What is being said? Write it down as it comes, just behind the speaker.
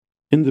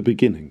In the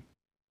beginning,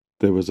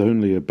 there was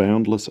only a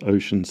boundless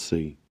ocean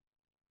sea.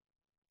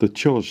 The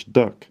Choj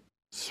duck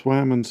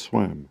swam and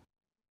swam,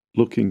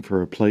 looking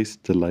for a place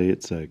to lay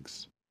its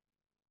eggs,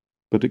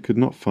 but it could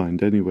not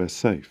find anywhere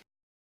safe.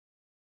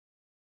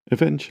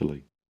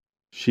 Eventually,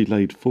 she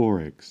laid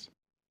 4 eggs,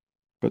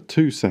 but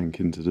 2 sank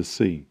into the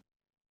sea,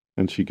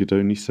 and she could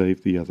only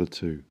save the other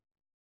 2.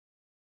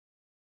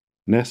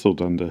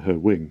 Nestled under her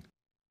wing,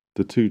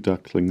 the 2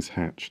 ducklings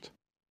hatched,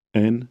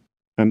 En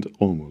and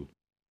Omul.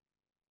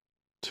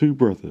 2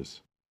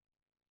 brothers,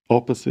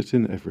 opposite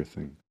in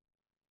everything,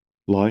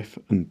 life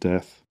and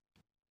death,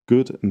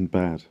 good and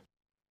bad,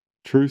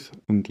 truth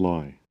and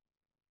lie,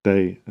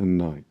 day and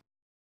night.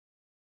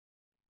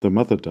 The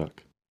mother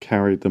duck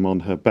carried them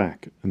on her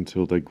back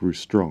until they grew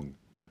strong,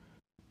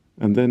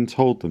 and then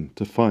told them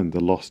to find the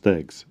lost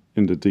eggs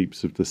in the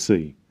deeps of the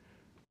sea,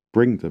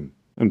 bring them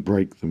and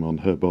break them on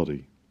her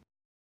body.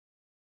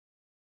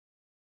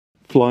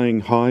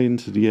 Flying high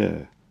into the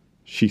air,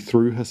 she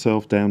threw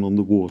herself down on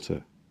the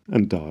water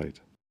and died.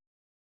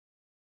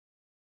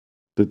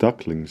 The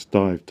ducklings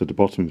dived to the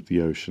bottom of the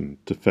ocean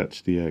to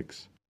fetch the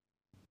eggs,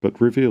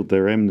 but revealed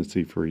their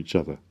enmity for each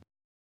other.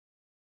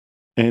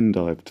 En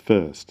dived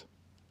first,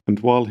 and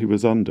while he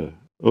was under,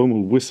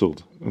 Omul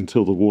whistled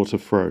until the water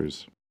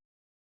froze.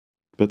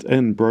 But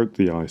En broke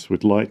the ice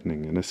with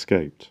lightning and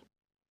escaped.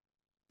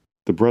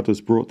 The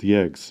brothers brought the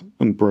eggs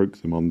and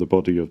broke them on the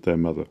body of their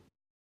mother.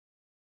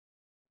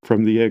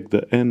 From the egg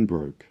that En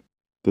broke,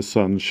 the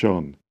sun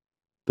shone,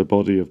 the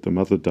body of the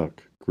mother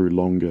duck grew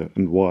longer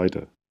and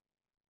wider.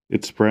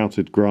 It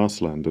sprouted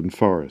grassland and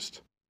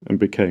forest, and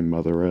became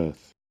Mother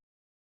Earth.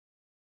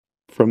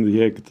 From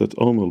the egg that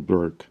Omul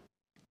broke,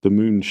 the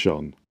moon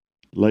shone,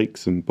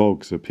 lakes and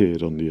bogs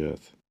appeared on the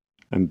earth,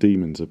 and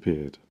demons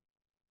appeared.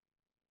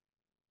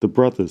 The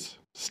brothers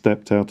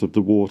stepped out of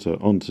the water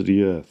onto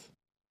the earth,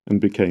 and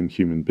became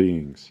human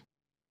beings.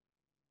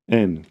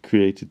 En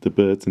created the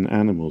birds and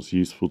animals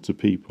useful to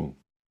people.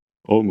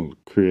 Omul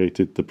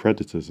created the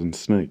predators and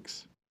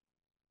snakes.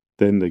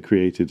 Then they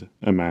created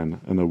a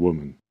man and a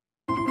woman.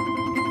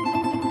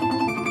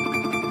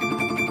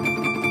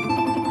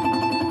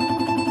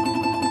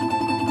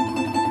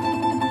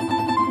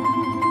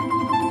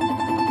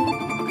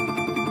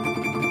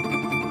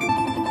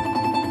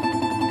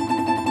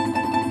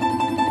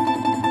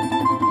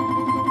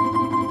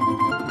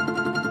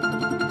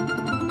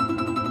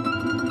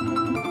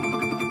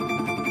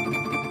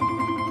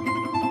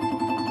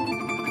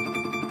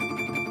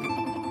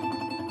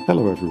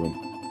 Hello everyone,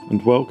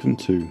 and welcome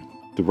to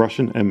the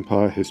Russian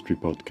Empire History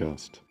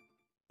Podcast,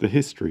 the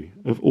history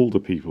of all the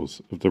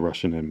peoples of the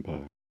Russian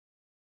Empire.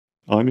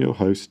 I'm your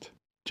host,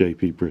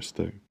 JP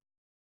Bristow.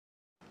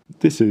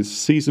 This is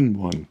Season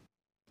 1,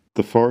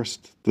 The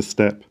Forest, the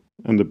Steppe,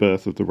 and the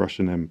Birth of the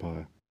Russian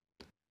Empire.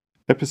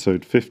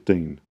 Episode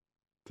 15,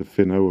 The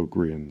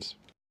Finno-Ugrians.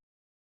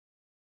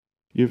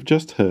 You've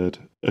just heard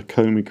a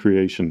Komi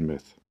creation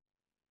myth,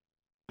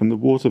 and the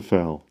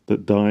waterfowl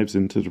that dives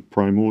into the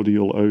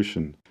primordial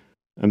ocean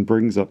and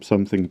brings up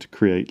something to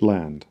create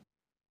land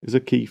is a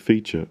key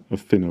feature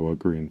of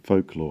Finno-Ugrian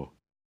folklore.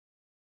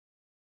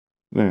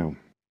 Now,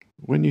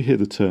 when you hear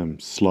the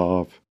terms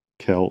Slav,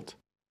 Celt,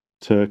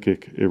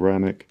 Turkic,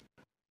 Iranic,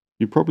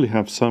 you probably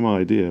have some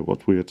idea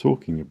what we are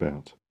talking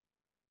about,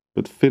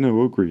 but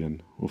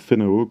Finno-Ugrian or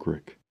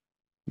Finno-Ugric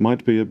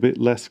might be a bit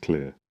less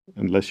clear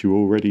unless you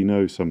already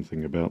know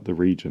something about the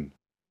region,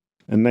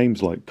 and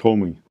names like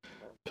Komi,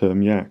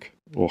 Permyak,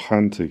 or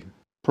Khanty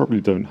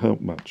probably don't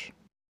help much.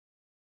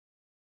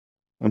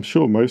 I'm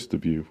sure most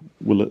of you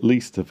will at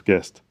least have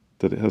guessed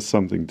that it has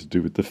something to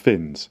do with the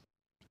Finns,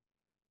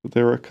 but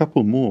there are a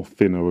couple more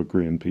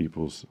Finno-Ugrian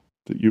peoples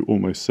that you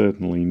almost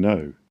certainly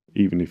know,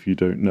 even if you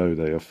don't know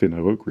they are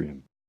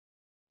Finno-Ugrian.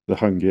 The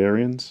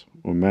Hungarians,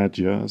 or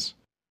Magyars,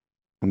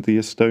 and the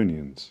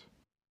Estonians.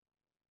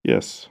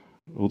 Yes,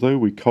 although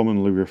we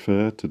commonly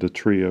refer to the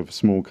trio of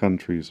small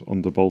countries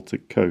on the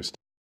Baltic coast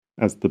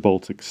as the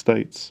Baltic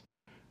states,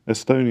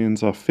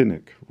 Estonians are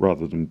Finnic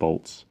rather than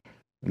Balts,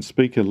 and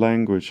speak a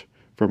language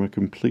from a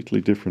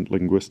completely different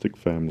linguistic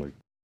family.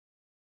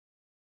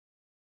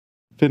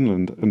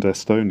 Finland and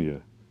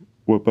Estonia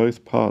were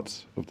both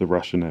parts of the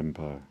Russian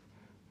Empire,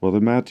 while the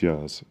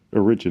Magyars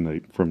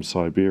originate from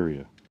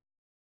Siberia.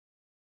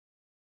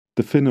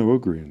 The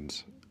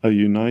Finno-Ugrians are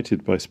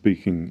united by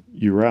speaking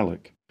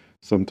Uralic,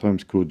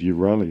 sometimes called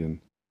Uralian,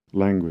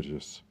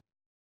 languages,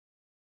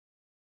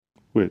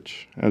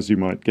 which, as you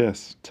might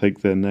guess,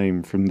 take their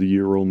name from the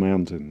Ural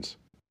Mountains.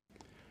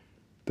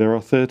 There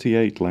are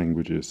 38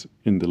 languages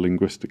in the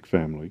linguistic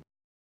family,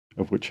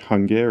 of which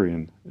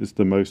Hungarian is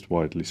the most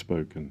widely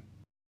spoken,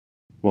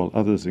 while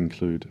others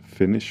include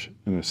Finnish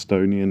and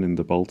Estonian in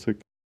the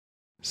Baltic,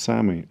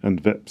 Sami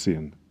and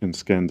Vepsian in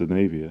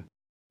Scandinavia,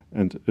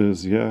 and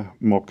Erzya,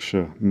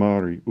 Moksha,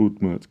 Mari,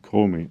 Udmurt,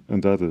 Komi,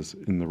 and others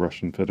in the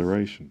Russian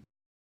Federation.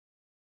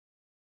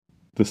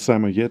 The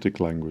Samoyedic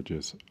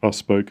languages are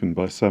spoken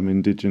by some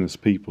indigenous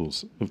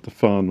peoples of the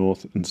far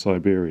north and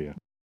Siberia.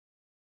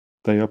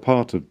 They are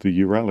part of the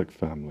Uralic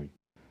family,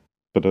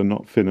 but are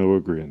not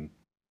Finno-Ugrian,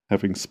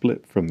 having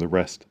split from the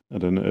rest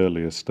at an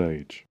earlier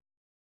stage.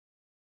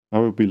 I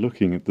will be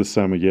looking at the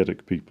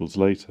Samoyedic peoples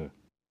later,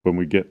 when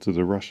we get to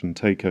the Russian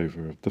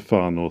takeover of the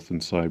far north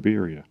in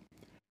Siberia,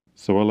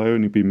 so I'll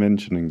only be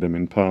mentioning them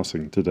in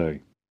passing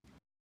today.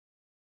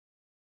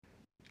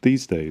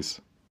 These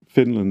days,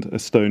 Finland,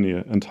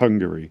 Estonia and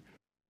Hungary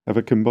have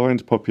a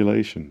combined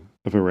population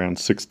of around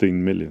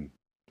 16 million,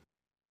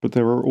 but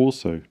there are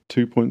also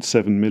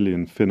 2.7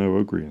 million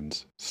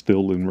Finno-Ugrians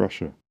still in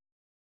Russia,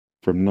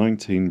 from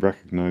 19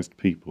 recognized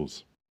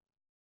peoples.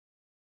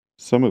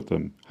 Some of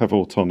them have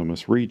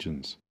autonomous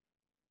regions: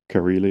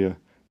 Karelia,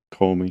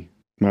 Komi,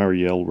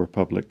 Mariel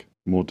Republic,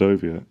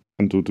 Mordovia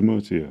and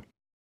Udmurtia.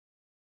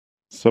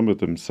 Some of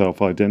them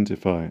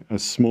self-identify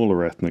as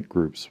smaller ethnic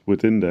groups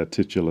within their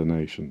titular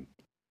nation.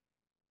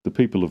 The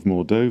people of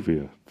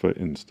Mordovia, for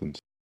instance,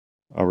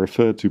 are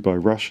referred to by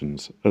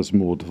Russians as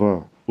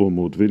Mordva or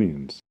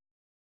Mordvinians,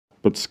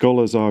 but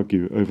scholars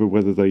argue over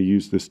whether they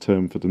use this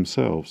term for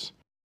themselves,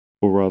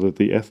 or rather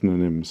the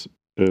ethnonyms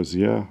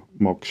Erzya,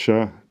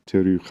 Moksha,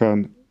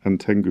 Tirukhan and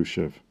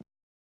Tengushev.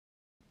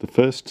 The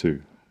first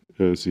two,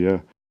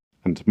 Erzya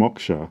and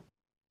Moksha,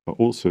 are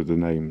also the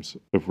names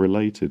of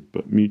related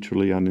but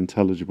mutually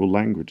unintelligible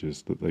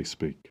languages that they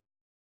speak.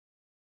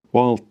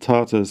 While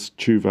Tatars,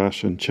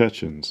 Chuvash and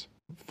Chechens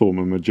form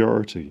a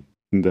majority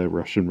in their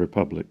Russian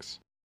republics,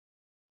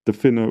 the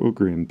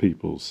Finno-Ugrian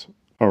peoples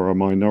are a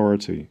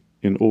minority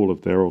in all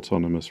of their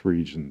autonomous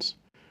regions,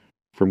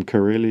 from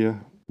Karelia,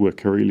 where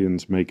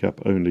Karelians make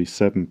up only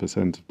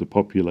 7% of the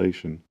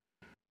population,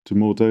 to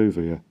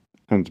Mordovia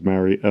and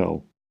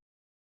Mariel,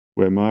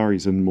 where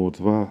Maris and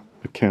Mordva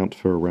account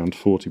for around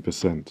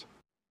 40%.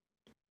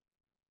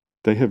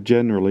 They have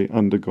generally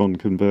undergone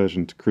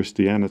conversion to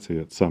Christianity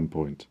at some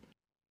point,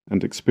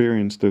 and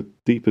experienced a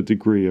deeper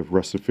degree of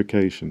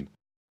Russification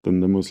than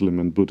the Muslim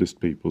and Buddhist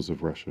peoples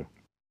of Russia.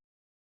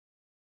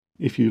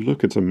 If you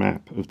look at a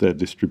map of their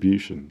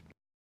distribution,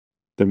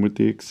 then with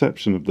the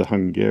exception of the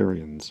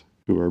Hungarians,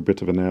 who are a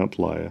bit of an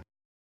outlier,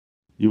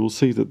 you will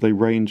see that they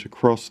range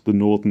across the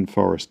northern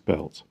forest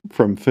belt,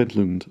 from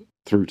Finland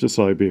through to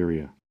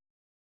Siberia.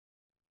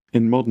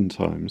 In modern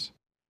times,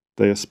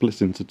 they are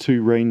split into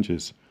two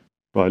ranges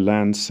by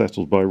lands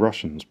settled by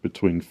Russians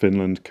between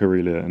Finland,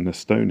 Karelia and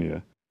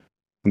Estonia,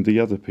 and the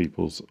other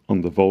peoples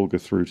on the Volga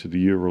through to the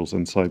Urals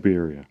and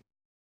Siberia.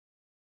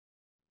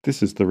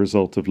 This is the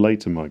result of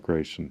later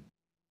migration.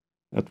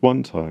 At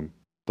one time,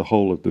 the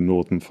whole of the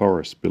northern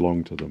forest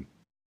belonged to them.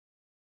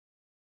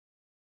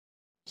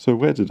 So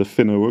where did the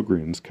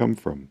Finno-Ugrians come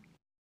from?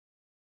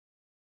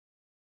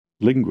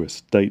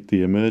 Linguists date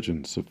the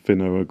emergence of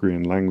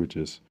Finno-Ugrian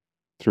languages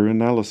through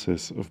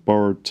analysis of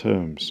borrowed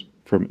terms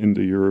from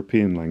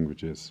Indo-European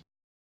languages,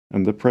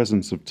 and the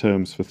presence of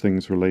terms for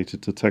things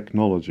related to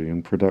technology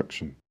and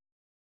production.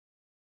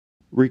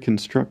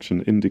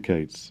 Reconstruction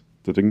indicates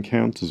that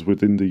encounters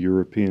with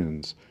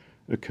Indo-Europeans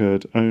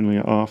occurred only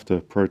after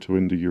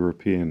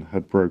Proto-Indo-European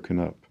had broken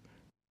up,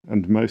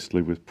 and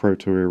mostly with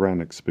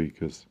Proto-Iranic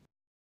speakers,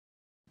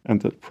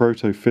 and that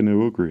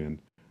Proto-Finno-Ugrian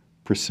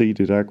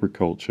preceded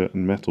agriculture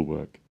and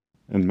metalwork,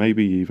 and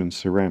maybe even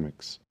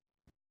ceramics.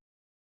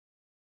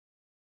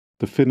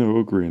 The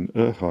Finno-Ugrian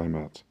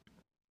Urheimat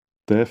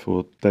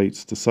therefore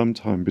dates to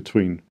sometime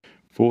between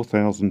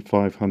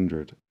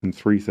 4500 and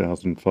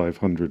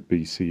 3500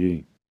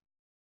 BCE.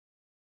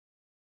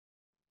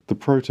 The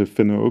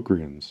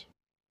Proto-Finno-Ugrians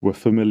were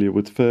familiar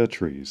with fir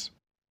trees,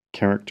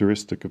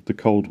 characteristic of the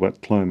cold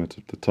wet climate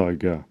of the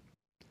taiga.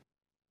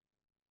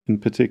 In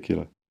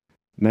particular,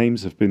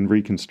 names have been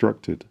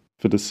reconstructed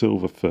for the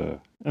silver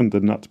fir and the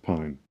nut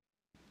pine,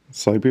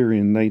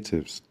 Siberian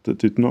natives that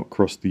did not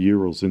cross the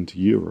Urals into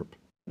Europe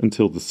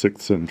until the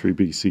 6th century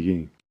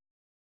BCE.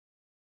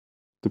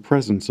 The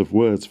presence of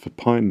words for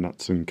pine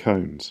nuts and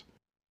cones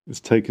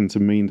is taken to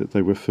mean that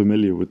they were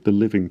familiar with the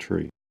living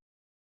tree,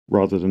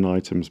 rather than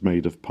items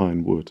made of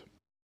pine wood.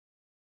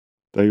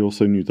 They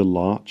also knew the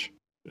larch,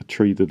 a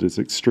tree that is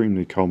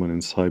extremely common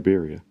in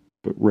Siberia,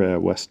 but rare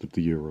west of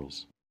the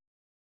Urals.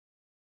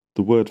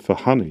 The word for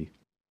honey,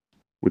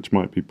 which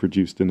might be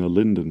produced in a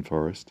linden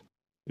forest,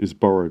 is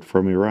borrowed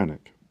from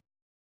Iranic.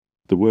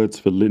 The words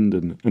for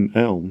linden and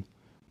elm,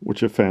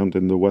 which are found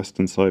in the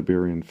western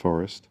Siberian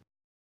forest,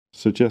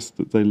 suggest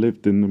that they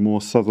lived in the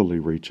more southerly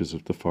reaches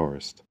of the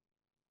forest,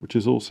 which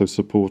is also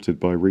supported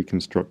by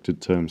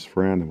reconstructed terms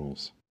for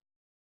animals.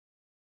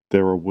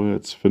 There are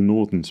words for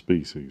northern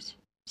species,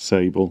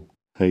 sable,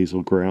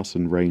 hazel grouse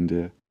and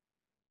reindeer,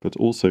 but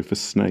also for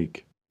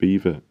snake,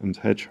 beaver and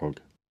hedgehog.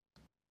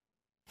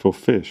 For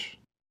fish,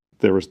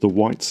 there is the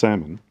white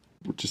salmon,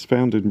 which is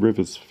found in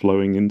rivers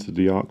flowing into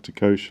the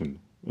Arctic Ocean,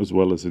 as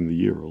well as in the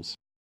Urals,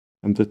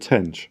 and the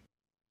tench,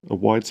 a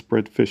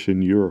widespread fish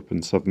in Europe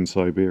and southern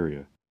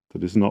Siberia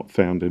that is not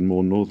found in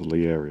more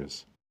northerly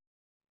areas,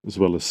 as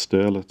well as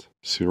sterlet,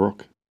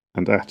 sirok,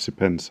 and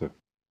atsipensa.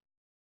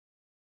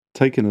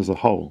 Taken as a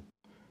whole,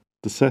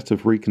 the set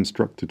of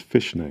reconstructed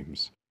fish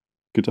names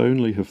could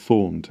only have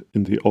formed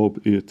in the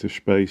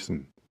Ob-Irtish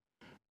basin,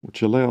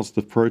 which allows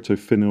the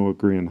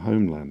Proto-Finno-Ugrian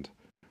homeland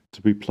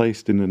to be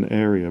placed in an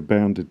area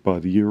bounded by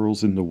the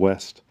Urals in the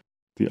west,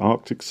 the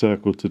Arctic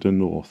Circle to the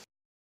north,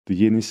 the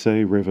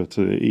Yenisei River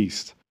to the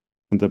east,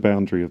 and the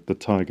boundary of the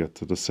taiga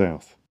to the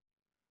south.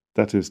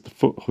 That is, the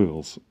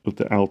foothills of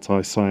the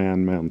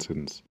Altai-Cyan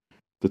Mountains,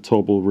 the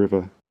Tobol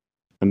River,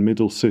 and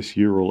Middle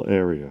Cis-Ural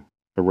area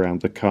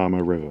around the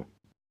Kama River.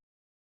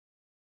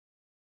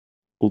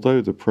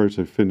 Although the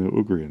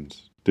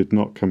Proto-Finno-Ugrians did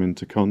not come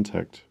into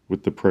contact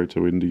with the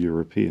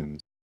Proto-Indo-Europeans,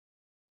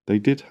 they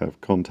did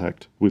have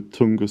contact with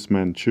Tungus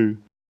Manchu,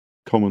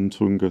 Common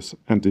Tungus,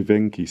 and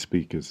Evenki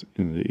speakers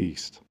in the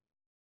east.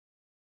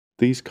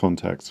 These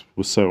contacts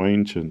were so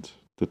ancient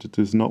that it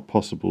is not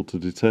possible to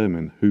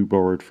determine who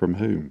borrowed from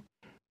whom,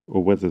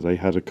 or whether they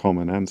had a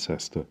common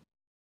ancestor.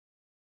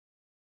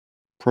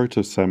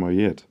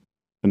 Proto-Samoyed,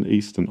 an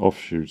eastern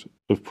offshoot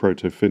of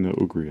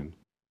Proto-Finno-Ugrian,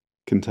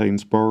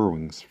 contains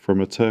borrowings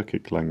from a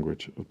Turkic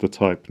language of the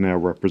type now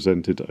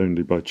represented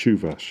only by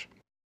Chuvash.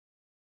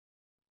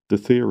 The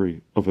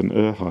theory of an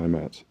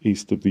Urheimat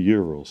east of the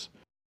Urals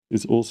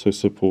is also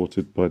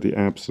supported by the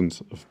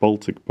absence of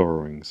Baltic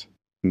borrowings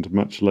and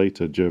much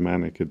later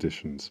Germanic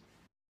additions.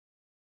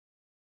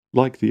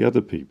 Like the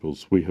other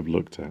peoples we have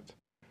looked at,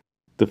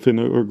 the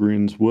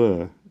Finno-Ugrians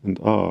were, and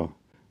are,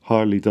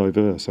 highly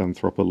diverse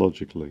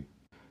anthropologically,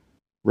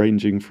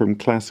 ranging from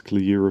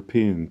classically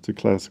European to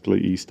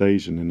classically East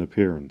Asian in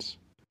appearance,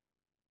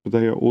 but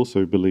they are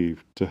also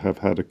believed to have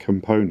had a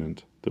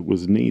component that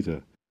was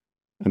neither,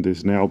 and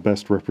is now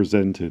best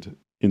represented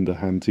in the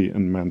Hanti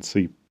and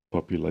Mansi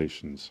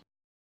populations.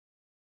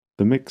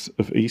 The mix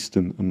of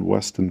Eastern and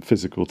Western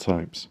physical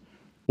types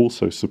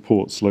also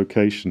supports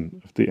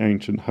location of the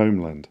ancient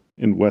homeland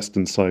in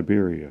Western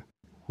Siberia,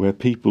 where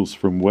peoples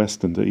from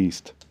West and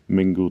East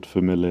mingled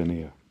for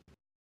millennia.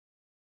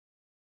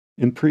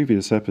 In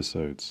previous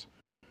episodes,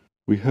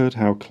 we heard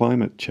how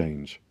climate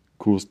change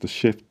caused the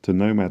shift to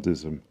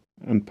nomadism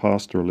and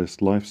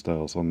pastoralist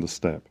lifestyles on the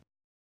steppe,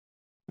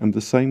 and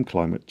the same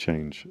climate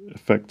change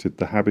affected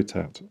the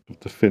habitat of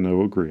the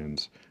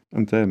Finno-Ugrians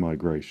and their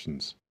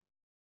migrations.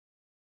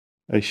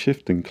 A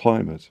shift in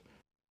climate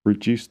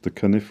reduced the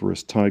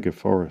coniferous taiga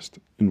forest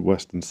in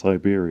western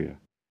Siberia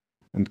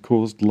and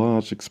caused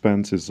large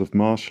expanses of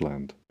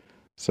marshland,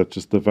 such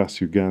as the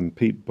Vasugan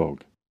peat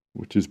bog,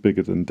 which is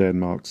bigger than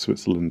Denmark,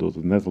 Switzerland, or the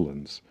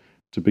Netherlands,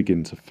 to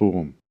begin to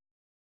form.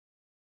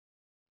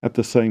 At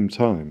the same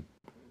time,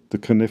 the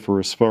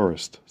coniferous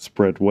forest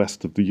spread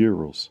west of the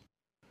Urals,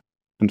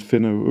 and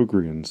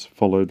Finno-Ugrians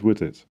followed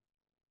with it,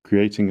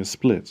 creating a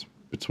split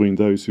between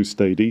those who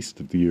stayed east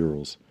of the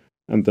Urals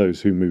and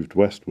those who moved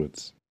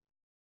westwards.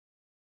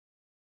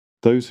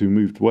 Those who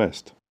moved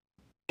west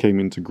came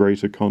into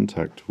greater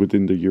contact with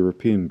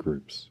Indo-European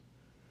groups.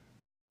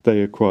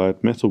 They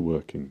acquired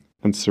metalworking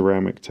and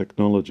ceramic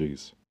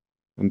technologies,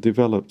 and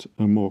developed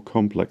a more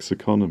complex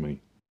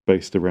economy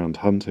based around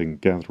hunting,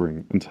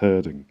 gathering, and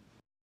herding.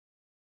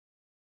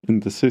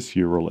 In the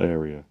Cis-Ural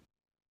area,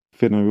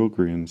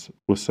 Finno-Ugrians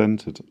were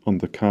centered on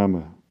the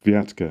Kama,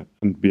 Vyatka,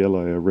 and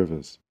Bielaya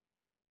rivers,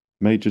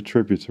 major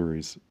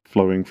tributaries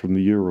flowing from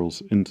the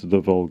Urals into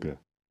the Volga.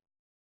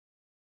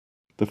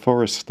 The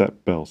forest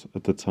steppe belt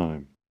at the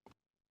time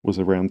was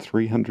around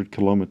 300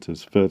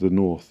 kilometers further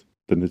north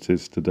than it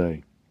is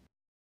today.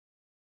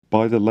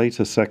 By the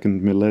later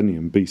second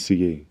millennium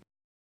BCE,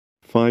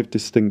 5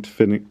 distinct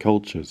Finnic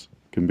cultures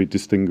can be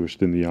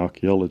distinguished in the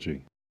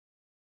archaeology,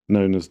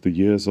 known as the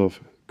Yerzov,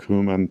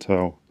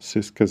 Kurmantau,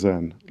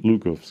 Siskazan,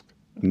 Lugovsk,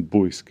 and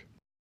Buisk.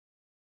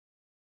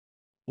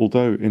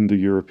 Although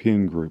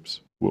Indo-European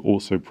groups were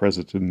also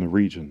present in the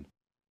region,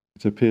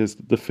 it appears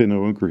that the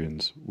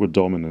Finno-Ugrians were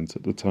dominant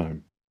at the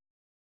time.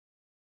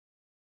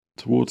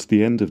 Towards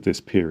the end of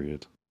this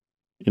period,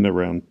 in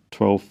around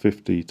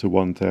 1250 to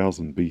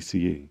 1000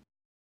 BCE,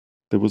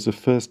 there was a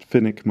first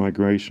Finnic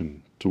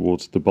migration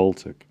towards the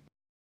Baltic.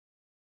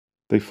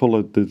 They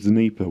followed the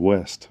Dnieper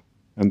west,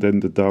 and then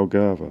the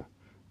Daugava,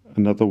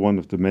 another one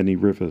of the many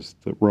rivers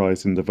that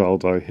rise in the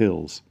Valdai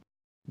Hills,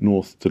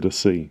 north to the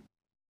sea.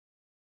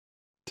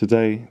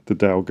 Today, the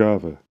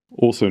Daugava,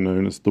 also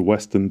known as the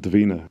Western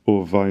Dvina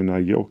or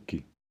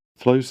Vainajoki,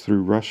 flows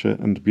through Russia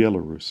and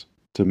Belarus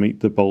to meet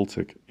the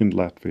Baltic in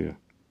Latvia.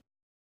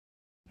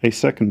 A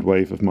second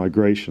wave of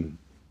migration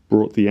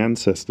brought the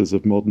ancestors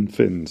of modern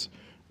Finns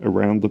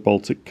around the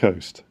Baltic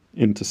coast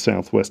into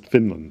southwest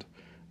Finland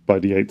by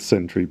the 8th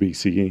century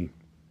BCE.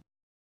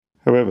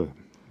 However,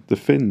 the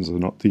Finns are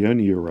not the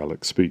only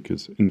Uralic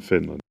speakers in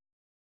Finland.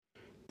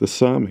 The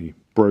Sami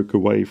broke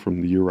away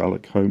from the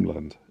Uralic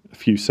homeland a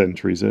few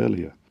centuries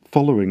earlier,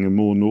 following a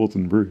more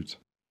northern route.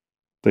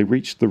 They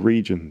reached the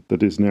region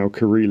that is now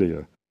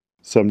Karelia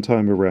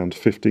sometime around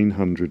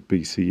 1500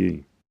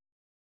 BCE.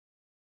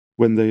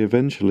 When they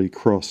eventually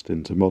crossed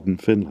into modern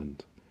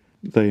Finland,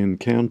 they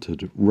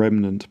encountered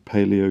remnant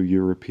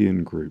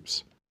Paleo-European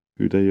groups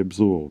who they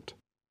absorbed,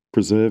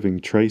 preserving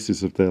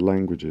traces of their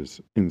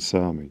languages in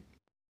Sami.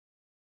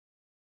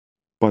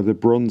 By the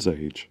Bronze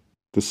Age,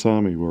 the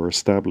Sami were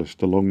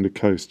established along the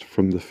coast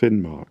from the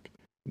Finnmark,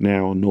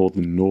 now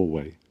northern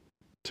Norway,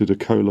 to the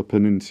Kola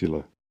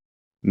Peninsula,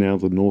 now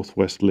the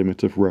northwest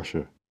limit of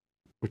Russia,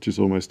 which is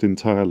almost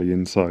entirely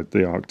inside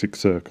the Arctic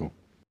Circle.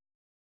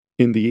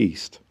 In the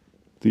east,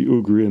 the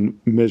Ugrian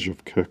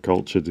Mezhevka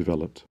culture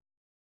developed,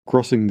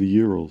 crossing the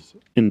Urals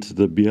into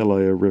the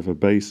Belaya River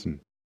basin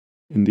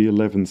in the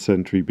 11th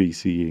century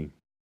BCE,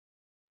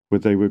 where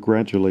they were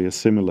gradually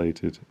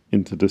assimilated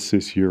into the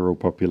Cis-Ural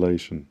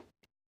population.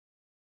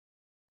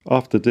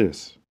 After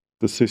this,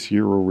 the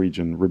Cis-Ural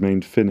region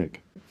remained Finnic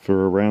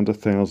for around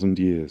 1,000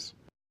 years,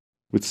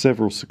 with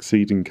several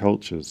succeeding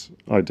cultures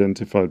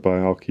identified by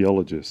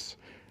archaeologists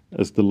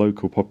as the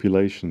local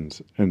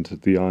populations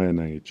entered the Iron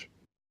Age.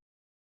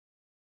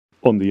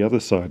 On the other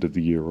side of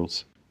the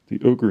Urals, the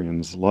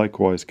Ugrians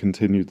likewise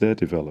continued their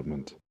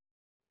development,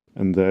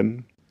 and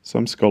then,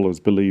 some scholars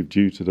believe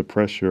due to the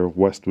pressure of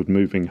westward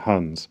moving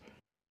Huns,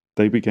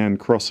 they began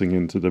crossing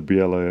into the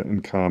Biela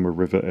and Kama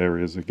river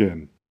areas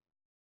again.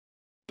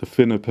 The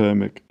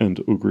Finno-Permic and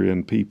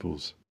Ugrian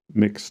peoples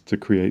mixed to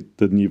create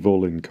the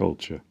Nivolin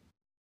culture.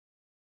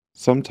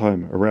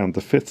 Sometime around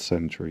the 5th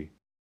century,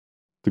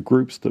 the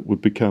groups that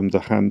would become the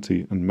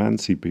Hanti and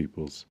Mansi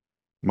peoples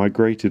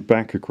migrated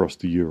back across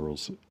the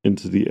Urals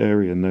into the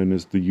area known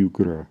as the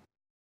Ugra,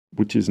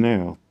 which is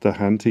now the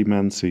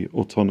Hanti-Mansi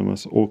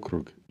Autonomous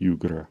Okrug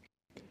Ugra.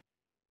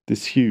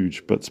 This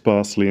huge but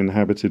sparsely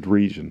inhabited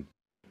region,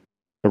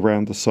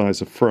 around the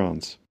size of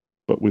France,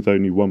 but with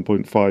only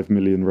 1.5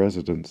 million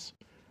residents,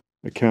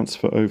 accounts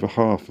for over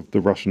half of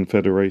the Russian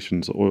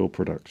Federation's oil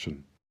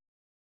production.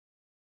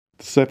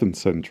 The 7th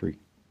century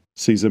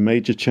sees a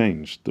major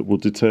change that will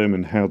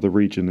determine how the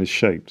region is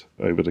shaped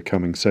over the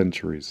coming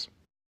centuries.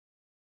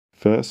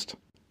 First,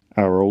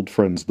 our old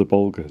friends the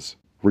Bulgars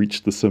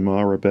reach the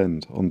Samara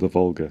Bend on the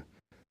Volga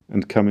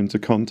and come into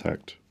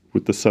contact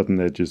with the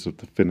southern edges of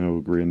the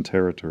Finno-Ugrian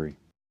territory.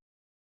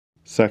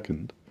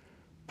 Second,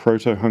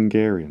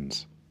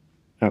 Proto-Hungarians,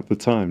 at the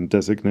time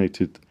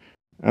designated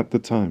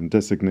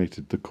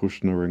the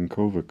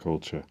Kushnarenkova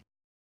culture,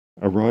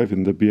 arrive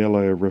in the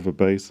Belaya River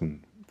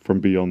basin from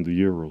beyond the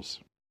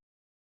Urals.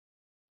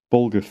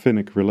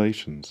 Bulgar-Finnic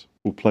relations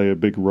will play a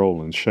big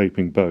role in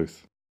shaping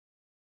both.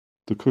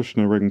 The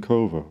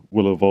Kushnarenkova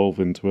will evolve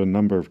into a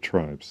number of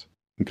tribes,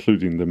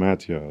 including the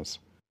Magyars,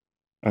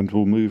 and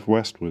will move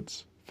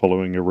westwards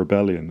following a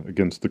rebellion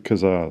against the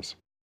Khazars,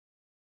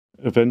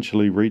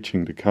 eventually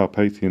reaching the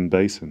Carpathian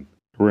Basin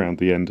around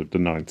the end of the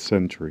 9th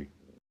century.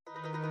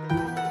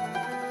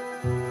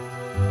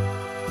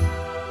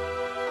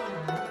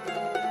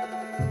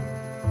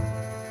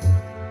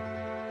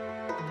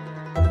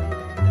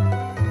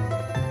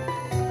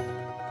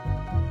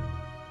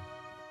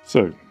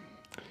 So,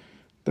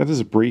 that is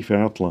a brief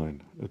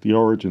outline of the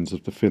origins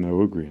of the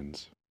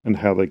Finno-Ugrians and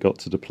how they got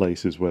to the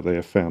places where they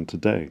are found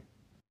today.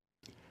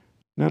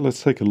 Now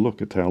let's take a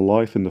look at how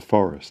life in the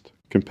forest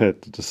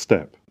compared to the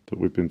steppe that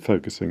we've been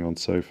focusing on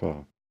so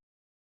far.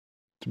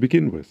 To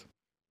begin with,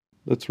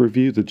 let's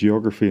review the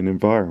geography and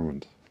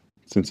environment,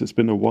 since it's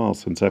been a while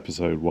since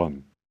episode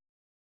 1.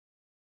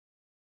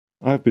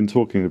 I've been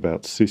talking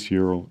about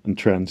Cis-Ural and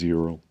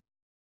Trans-Ural.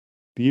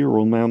 The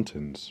Ural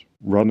Mountains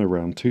run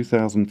around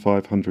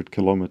 2,500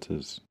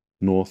 kilometers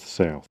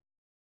north-south,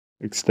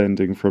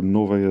 extending from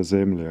Novaya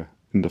Zemlya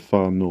in the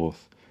far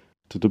north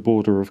to the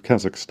border of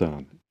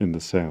Kazakhstan in the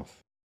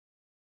south.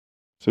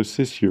 So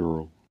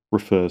Cis-Ural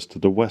refers to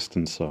the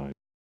western side,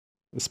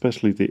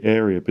 especially the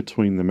area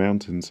between the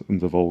mountains and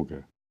the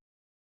Volga,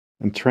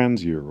 and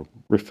Trans-Ural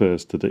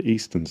refers to the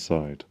eastern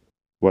side,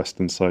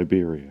 western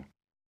Siberia.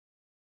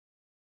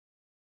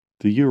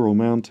 The Ural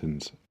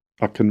Mountains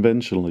are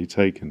conventionally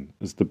taken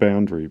as the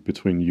boundary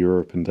between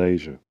Europe and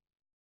Asia.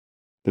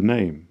 The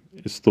name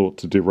is thought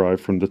to derive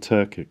from the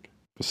Turkic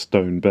for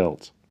stone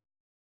belt.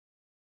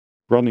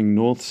 Running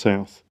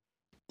north-south,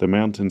 the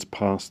mountains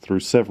pass through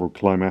several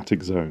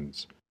climatic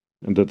zones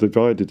and are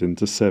divided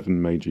into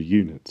 7 major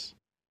units,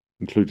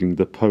 including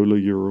the Polar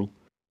Ural,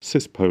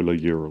 Cispolar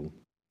Ural,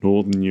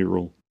 Northern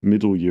Ural,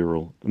 Middle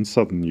Ural, and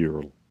Southern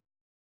Ural.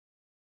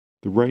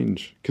 The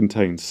range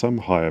contains some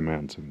higher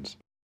mountains,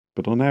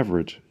 but on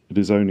average it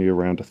is only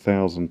around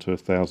 1,000 to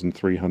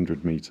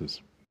 1,300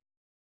 meters.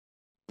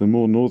 The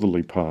more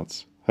northerly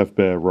parts have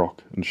bare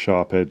rock and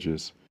sharp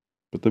edges,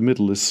 but the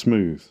middle is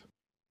smooth,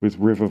 with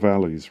river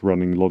valleys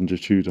running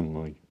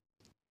longitudinally.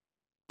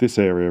 This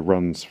area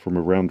runs from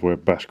around where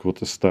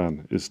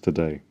Bashkortostan is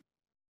today.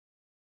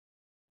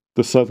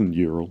 The southern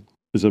Ural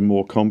is a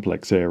more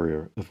complex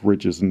area of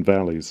ridges and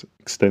valleys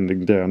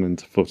extending down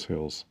into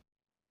foothills.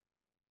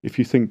 If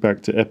you think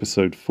back to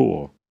episode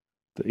 4,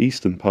 the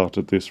eastern part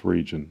of this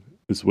region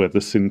is where the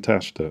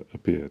Sintashta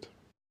appeared.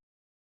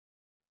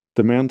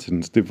 The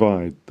mountains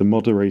divide the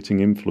moderating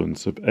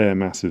influence of air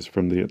masses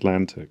from the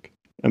Atlantic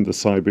and the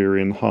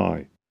Siberian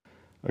High,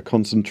 a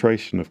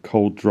concentration of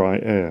cold, dry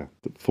air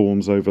that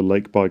forms over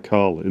Lake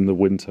Baikal in the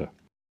winter.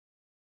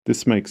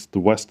 This makes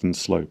the western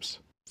slopes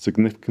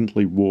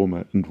significantly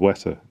warmer and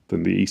wetter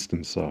than the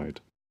eastern side.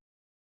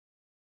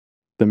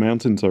 The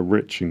mountains are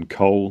rich in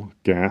coal,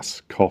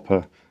 gas,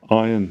 copper,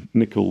 iron,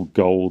 nickel,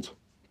 gold,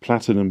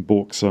 platinum,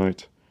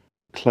 bauxite,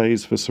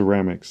 clays for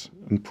ceramics,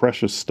 and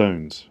precious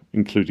stones,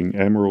 including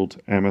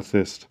emerald,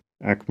 amethyst,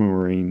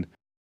 aquamarine,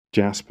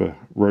 jasper,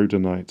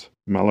 rhodonite,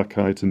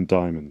 malachite and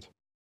diamond.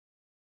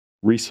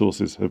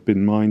 Resources have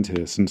been mined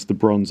here since the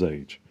Bronze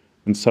Age,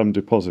 and some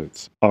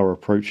deposits are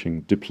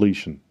approaching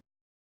depletion.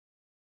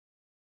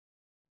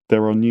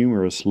 There are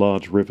numerous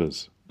large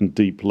rivers and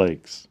deep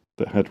lakes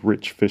that had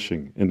rich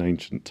fishing in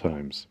ancient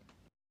times.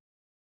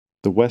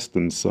 The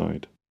western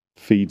side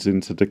feeds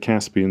into the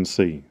Caspian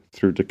Sea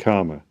through the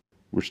Kama,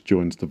 which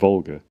joins the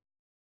Volga,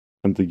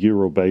 and the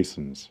Ural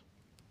basins,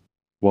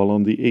 while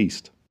on the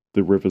east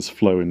the rivers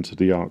flow into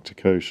the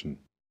Arctic Ocean.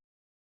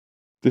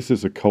 This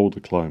is a colder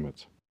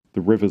climate.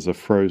 The rivers are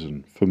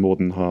frozen for more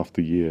than half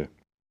the year.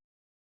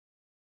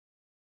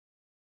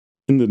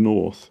 In the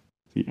north,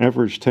 the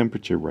average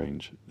temperature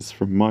range is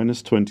from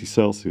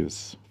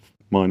 -20°C,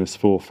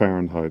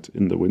 -4°F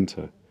in the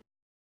winter,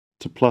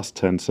 to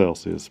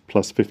 +10°C,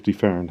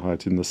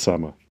 +50°F in the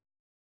summer,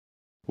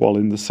 while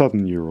in the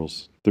southern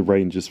Urals the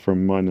range is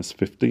from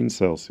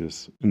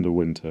 -15°C in the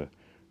winter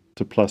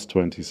to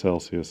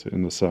 +20°C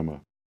in the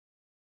summer.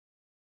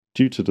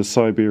 Due to the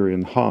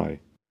Siberian high,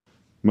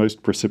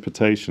 most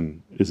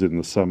precipitation is in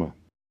the summer.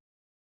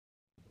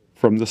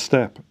 From the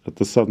steppe at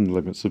the southern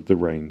limits of the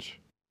range,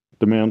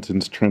 the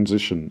mountains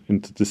transition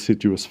into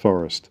deciduous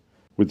forest,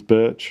 with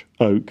birch,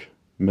 oak,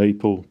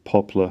 maple,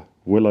 poplar,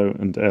 willow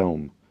and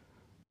elm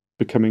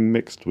becoming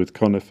mixed with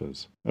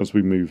conifers as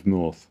we move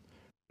north,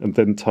 and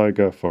then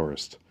taiga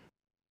forest,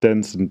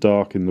 dense and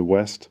dark in the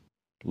west,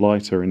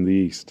 lighter in the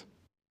east,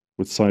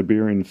 with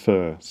Siberian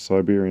fir,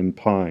 Siberian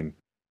pine,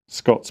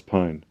 Scots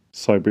pine,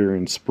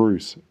 Siberian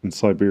spruce and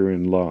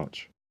Siberian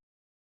larch.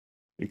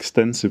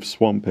 Extensive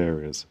swamp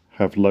areas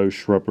have low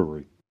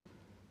shrubbery.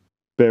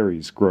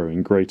 Berries grow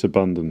in great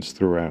abundance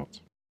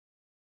throughout.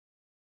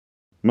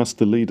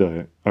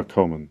 Mustelidae are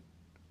common: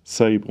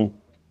 sable,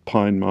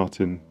 pine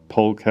marten,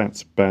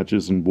 polecats,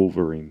 badgers and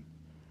wolverine,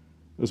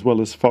 as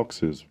well as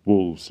foxes,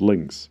 wolves,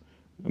 lynx,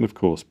 and of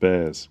course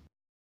bears.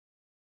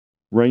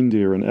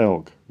 Reindeer and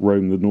elk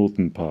roam the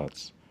northern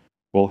parts,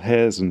 while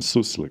hares and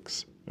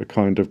susliks, a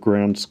kind of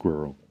ground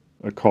squirrel,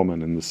 are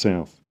common in the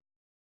south.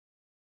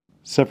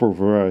 Several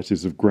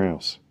varieties of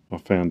grouse are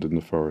found in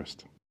the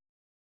forest.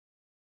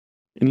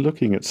 In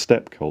looking at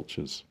steppe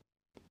cultures,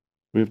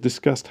 we have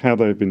discussed how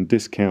they have been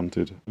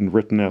discounted and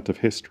written out of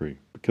history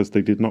because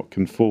they did not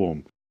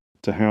conform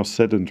to how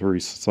sedentary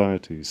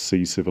societies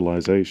see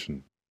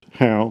civilization.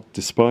 How,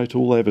 despite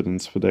all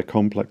evidence for their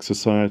complex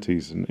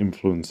societies and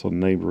influence on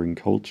neighbouring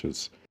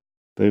cultures,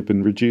 they have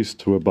been reduced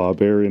to a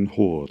barbarian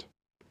horde.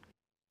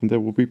 And there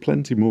will be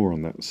plenty more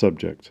on that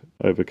subject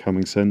over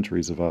coming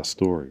centuries of our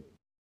story.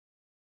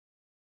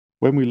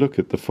 When we look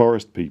at the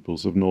forest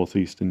peoples of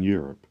northeastern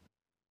Europe,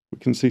 we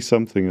can see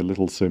something a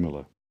little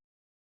similar.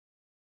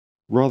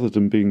 Rather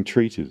than being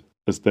treated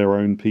as their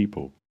own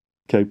people,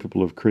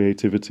 capable of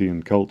creativity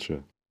and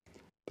culture,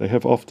 they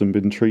have often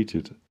been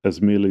treated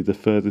as merely the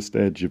furthest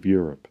edge of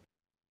Europe,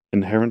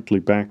 inherently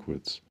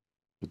backwards,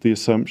 with the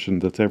assumption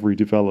that every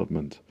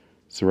development,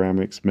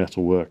 ceramics,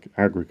 metalwork,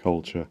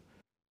 agriculture,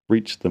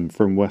 reached them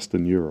from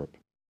Western Europe.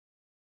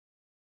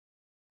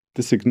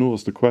 This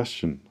ignores the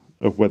question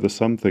of whether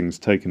some things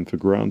taken for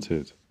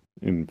granted,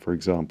 in, for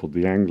example,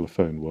 the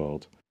Anglophone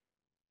world,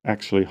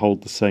 actually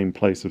hold the same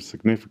place of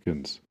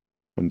significance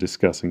when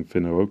discussing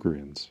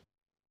Finno-Ugrians.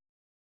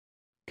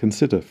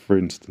 Consider, for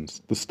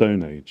instance, the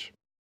Stone Age.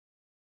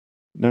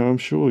 Now, I'm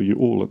sure you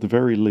all at the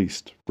very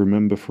least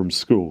remember from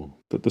school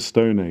that the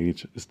Stone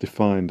Age is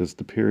defined as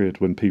the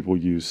period when people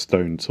used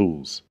stone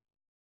tools.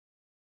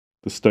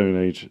 The Stone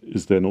Age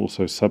is then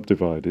also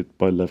subdivided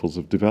by levels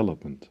of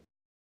development.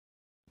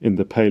 In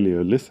the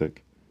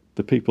Paleolithic,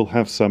 the people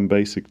have some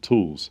basic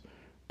tools,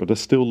 but are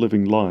still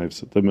living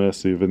lives at the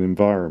mercy of an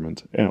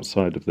environment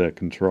outside of their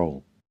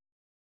control.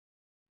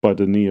 By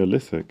the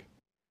Neolithic,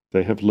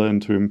 they have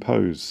learned to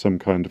impose some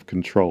kind of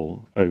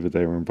control over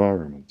their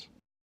environment.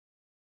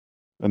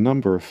 A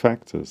number of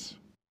factors,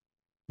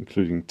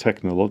 including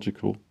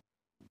technological,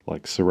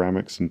 like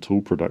ceramics and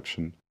tool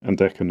production,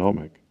 and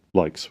economic,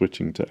 like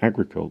switching to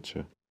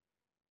agriculture,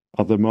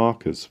 are the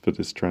markers for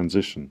this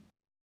transition.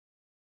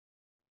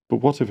 But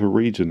what if a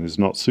region is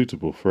not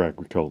suitable for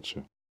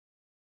agriculture?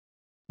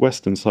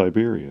 Western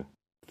Siberia,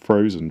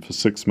 frozen for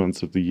 6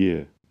 months of the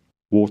year,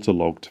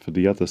 waterlogged for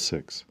the other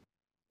 6,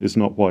 is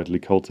not widely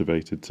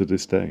cultivated to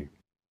this day.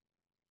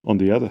 On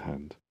the other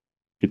hand,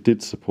 it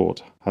did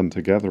support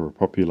hunter-gatherer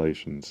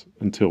populations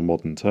until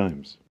modern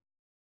times.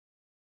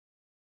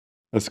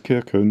 As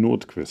Kirko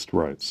Nordqvist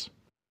writes,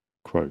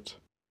 quote,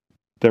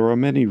 "There are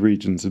many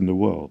regions in the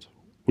world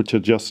which are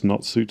just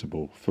not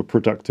suitable for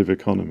productive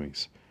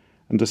economies,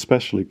 and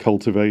especially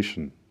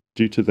cultivation,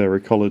 due to their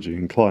ecology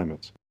and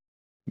climate.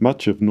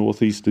 Much of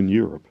northeastern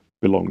Europe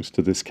belongs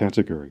to this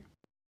category.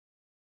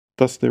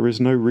 Thus there is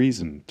no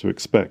reason to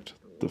expect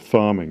that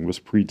farming was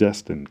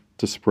predestined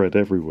to spread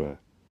everywhere,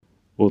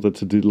 or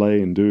that a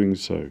delay in doing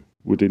so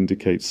would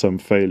indicate some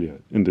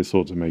failure in this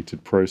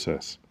automated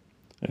process."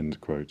 End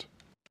quote.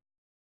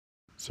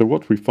 So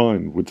what we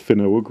find with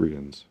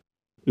Finno-Ugrians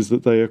is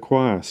that they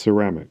acquire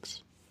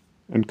ceramics,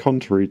 and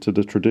contrary to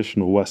the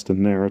traditional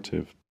Western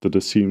narrative that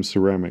assume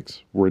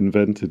ceramics were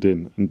invented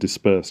in and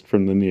dispersed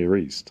from the Near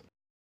East,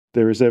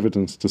 there is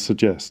evidence to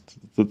suggest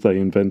that they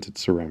invented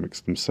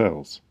ceramics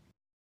themselves.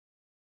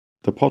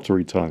 The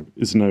pottery type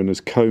is known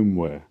as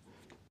comb-ware,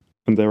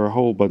 and there are a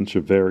whole bunch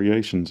of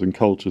variations and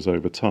cultures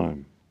over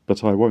time,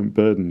 but I won't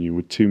burden you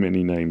with too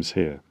many names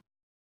here.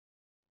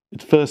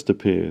 It first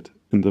appeared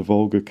in the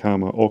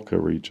Volga-Kama-Oka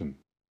region,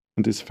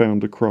 and is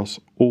found across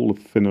all of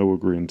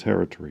Finno-Ugrian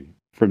territory,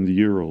 from the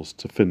Urals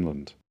to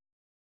Finland.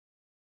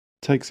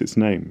 It takes its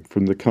name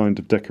from the kind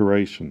of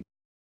decoration,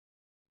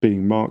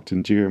 being marked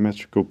in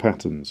geometrical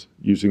patterns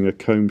using a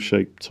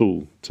comb-shaped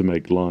tool to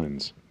make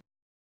lines.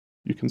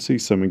 You can see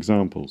some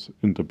examples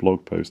in the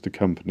blog post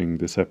accompanying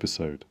this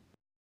episode.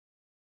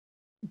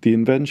 The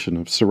invention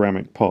of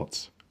ceramic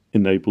pots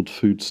enabled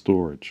food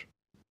storage.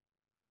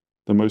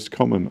 The most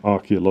common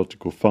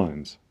archaeological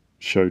finds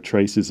show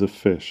traces of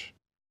fish.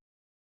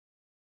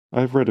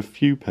 I have read a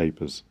few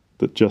papers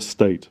that just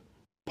state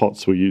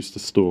pots were used to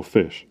store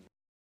fish,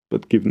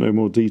 but give no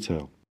more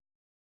detail.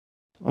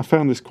 I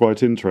found this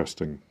quite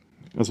interesting,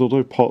 as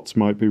although pots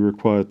might be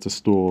required to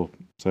store,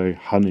 say,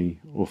 honey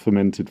or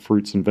fermented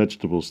fruits and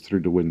vegetables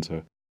through the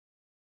winter,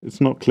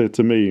 it's not clear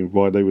to me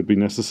why they would be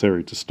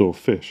necessary to store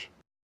fish.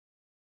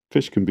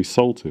 Fish can be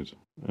salted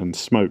and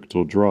smoked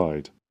or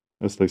dried,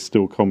 as they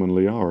still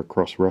commonly are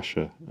across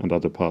Russia and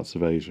other parts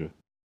of Asia,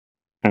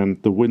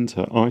 and the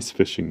winter ice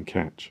fishing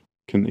catch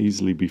can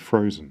easily be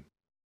frozen.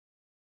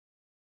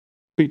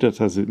 Be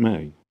that as it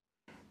may,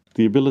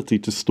 the ability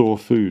to store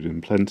food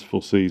in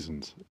plentiful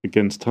seasons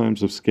against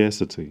times of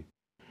scarcity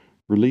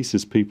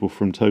releases people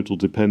from total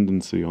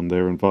dependency on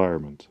their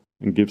environment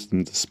and gives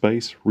them the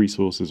space,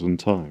 resources and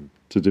time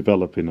to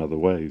develop in other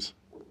ways.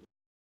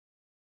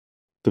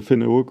 The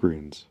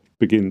Finno-Ugrians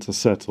begin to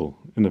settle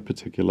in a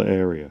particular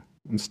area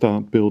and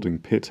start building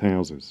pit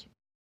houses.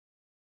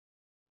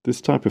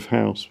 This type of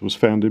house was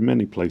found in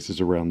many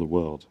places around the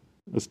world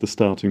as the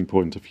starting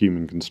point of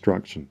human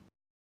construction.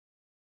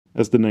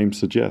 As the name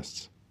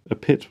suggests, a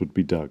pit would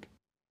be dug,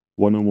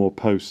 one or more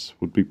posts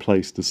would be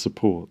placed as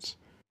supports,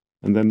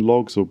 and then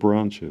logs or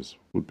branches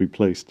would be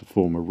placed to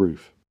form a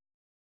roof.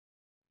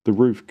 The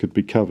roof could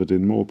be covered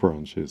in more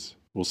branches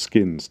or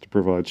skins to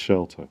provide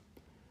shelter,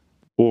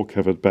 or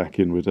covered back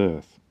in with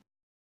earth.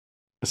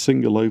 A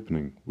single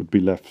opening would be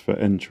left for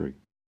entry.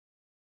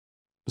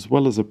 As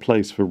well as a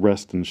place for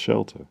rest and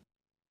shelter,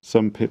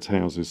 some pit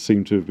houses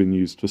seem to have been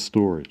used for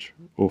storage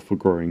or for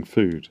growing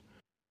food,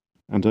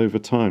 and over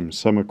time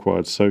some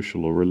acquired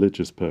social or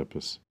religious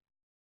purpose.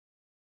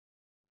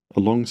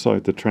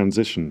 Alongside the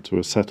transition to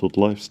a settled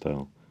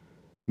lifestyle,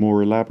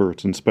 more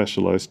elaborate and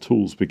specialized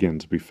tools began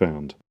to be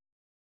found.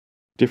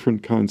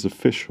 Different kinds of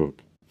fish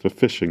hook for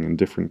fishing in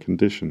different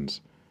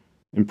conditions,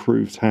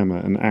 improved hammer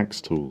and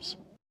axe tools.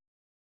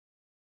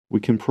 We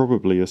can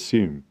probably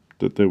assume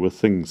that there were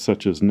things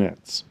such as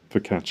nets for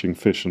catching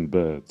fish and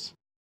birds,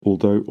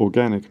 although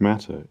organic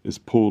matter is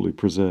poorly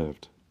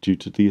preserved due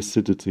to the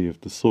acidity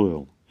of the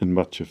soil in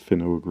much of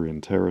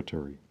Finno-Ugrian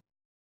territory.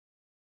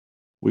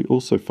 We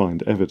also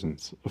find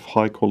evidence of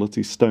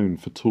high-quality stone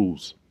for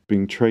tools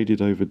being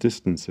traded over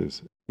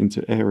distances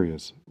into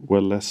areas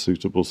where less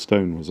suitable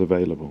stone was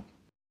available.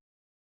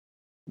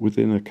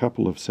 Within a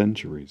couple of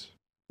centuries,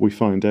 we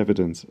find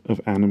evidence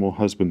of animal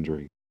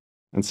husbandry,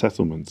 and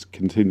settlements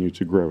continue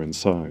to grow in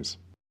size.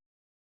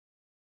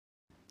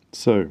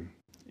 So,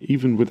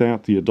 even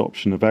without the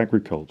adoption of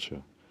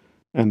agriculture,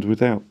 and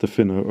without the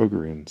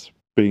Finno-Ugrians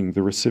being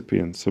the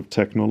recipients of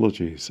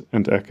technologies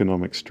and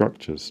economic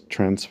structures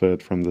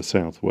transferred from the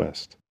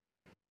southwest,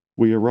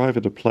 we arrive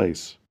at a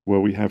place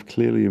where we have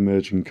clearly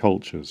emerging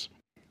cultures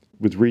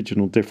with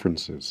regional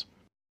differences,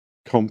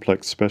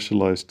 complex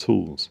specialized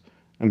tools,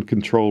 and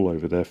control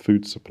over their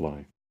food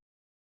supply.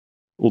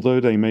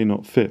 Although they may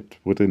not fit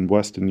within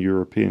Western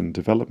European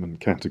development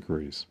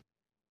categories,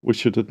 we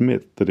should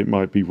admit that it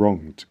might be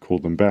wrong to call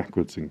them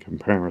backwards in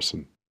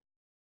comparison.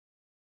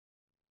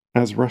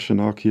 As Russian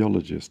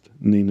archaeologist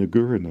Nina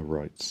Gurina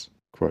writes,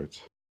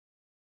 quote,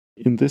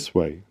 "In this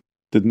way,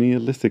 the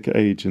Neolithic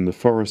age in the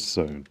forest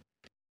zone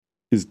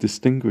is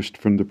distinguished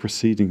from the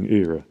preceding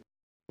era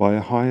by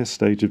a higher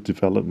stage of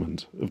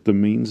development of the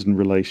means and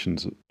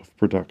relations of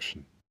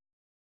production.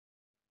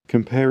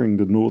 Comparing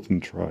the northern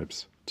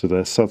tribes to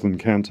their southern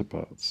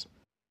counterparts,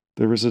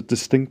 there is a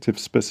distinctive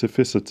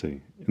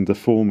specificity in the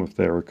form of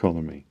their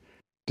economy,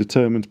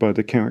 determined by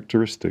the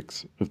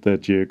characteristics of their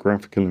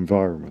geographical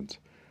environment,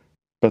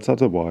 but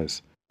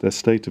otherwise their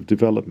state of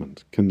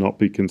development cannot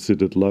be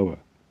considered lower."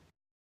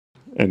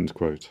 End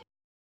quote.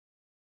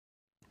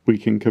 We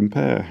can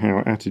compare how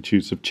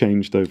attitudes have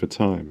changed over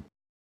time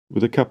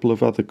with a couple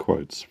of other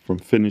quotes from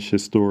Finnish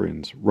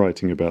historians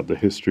writing about the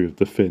history of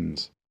the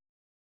Finns.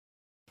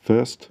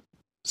 First,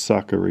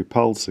 Sakari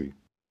Palsi,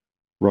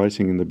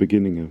 writing in the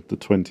beginning of the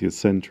 20th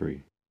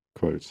century,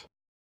 quote,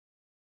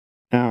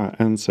 "Our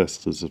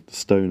ancestors of the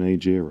Stone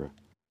Age era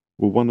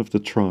were one of the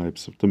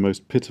tribes of the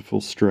most pitiful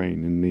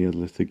strain in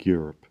Neolithic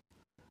Europe.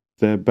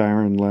 Their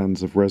barren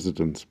lands of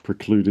residence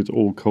precluded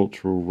all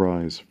cultural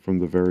rise from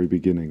the very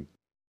beginning.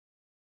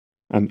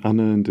 An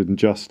unearned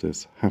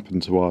injustice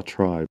happened to our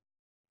tribe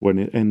when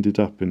it ended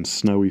up in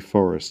snowy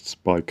forests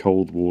by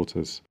cold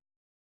waters.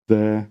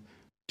 There,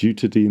 due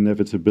to the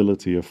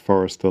inevitability of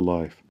forester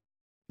life,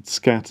 it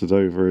scattered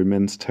over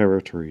immense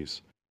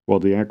territories, while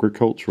the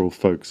agricultural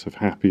folks of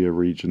happier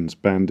regions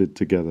banded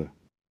together.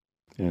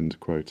 End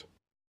quote.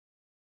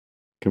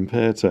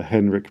 Compare to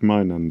Henrik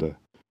Meinander,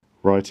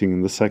 writing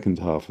in the second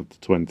half of the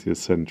 20th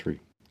century,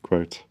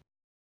 quote,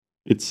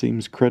 "It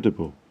seems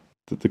credible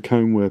that the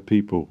Comeware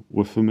people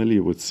were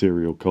familiar with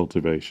cereal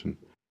cultivation,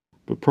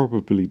 but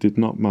probably did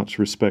not much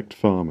respect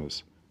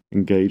farmers,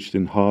 engaged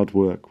in hard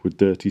work with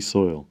dirty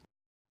soil,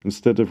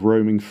 instead of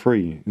roaming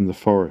free in the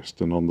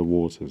forest and on the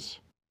waters."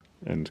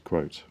 End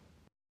quote.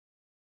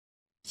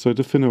 So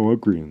the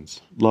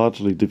Finno-Ugrians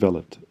largely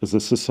developed as a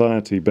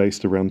society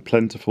based around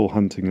plentiful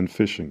hunting and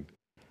fishing,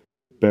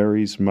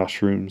 berries,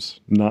 mushrooms,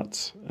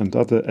 nuts, and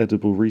other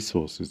edible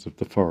resources of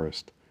the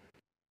forest,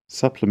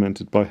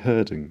 supplemented by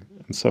herding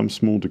and some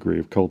small degree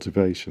of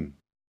cultivation.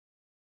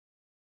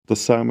 The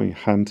Sami,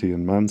 Hanti,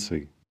 and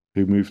Mansi,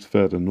 who moved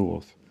further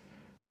north,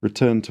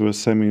 returned to a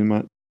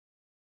semi-nomadic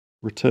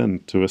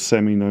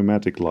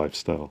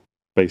lifestyle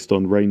based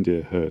on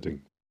reindeer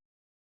herding.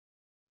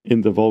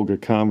 In the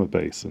Volga-Kama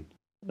basin,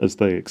 as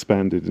they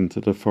expanded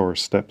into the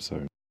forest steppe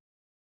zone,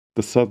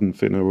 the southern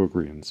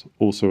Finno-Ugrians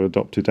also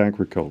adopted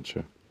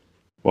agriculture,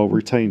 while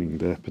retaining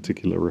their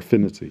particular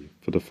affinity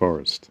for the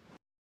forest.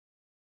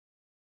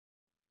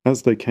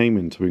 As they came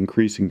into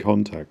increasing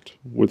contact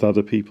with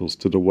other peoples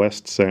to the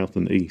west, south,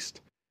 and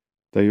east,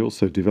 they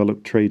also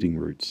developed trading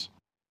routes.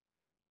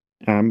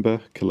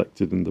 Amber,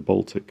 collected in the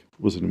Baltic,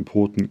 was an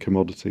important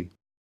commodity.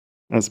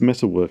 As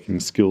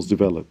metalworking skills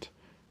developed,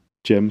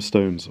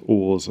 gemstones,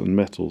 ores, and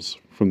metals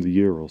from the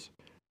Urals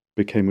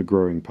became a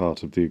growing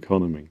part of the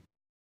economy.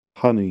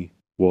 Honey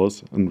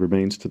was, and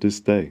remains to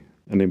this day,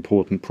 an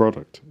important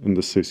product in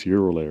the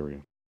Cis-Ural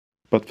area.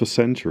 But for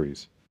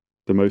centuries,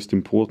 the most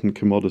important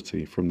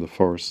commodity from the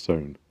forest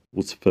zone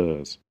was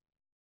furs.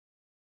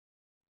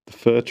 The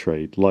fur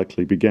trade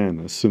likely began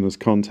as soon as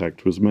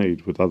contact was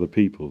made with other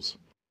peoples,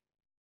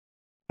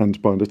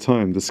 and by the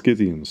time the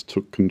Scythians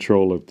took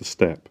control of the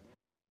steppe,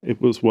 it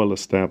was well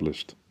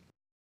established.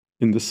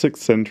 In the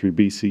 6th century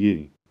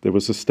BCE, there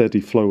was a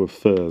steady flow of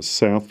furs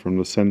south from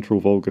the central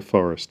Volga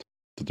forest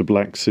to the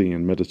Black Sea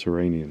and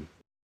Mediterranean.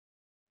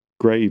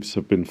 Graves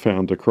have been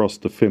found across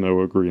the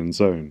Finno-Ugrian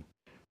zone,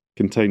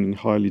 containing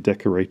highly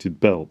decorated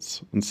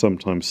belts and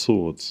sometimes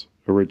swords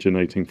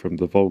originating from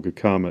the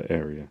Volga-Kama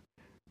area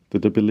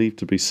that are believed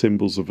to be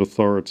symbols of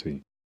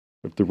authority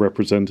of the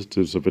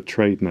representatives of a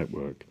trade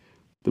network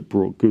that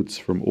brought goods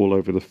from all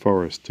over the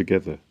forest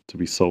together to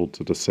be sold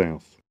to the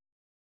south.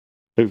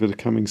 Over the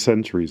coming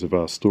centuries of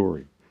our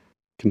story,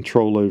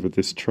 control over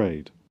this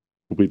trade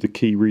will be the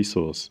key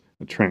resource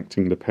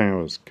attracting the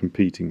powers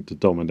competing to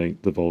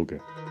dominate the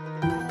Volga.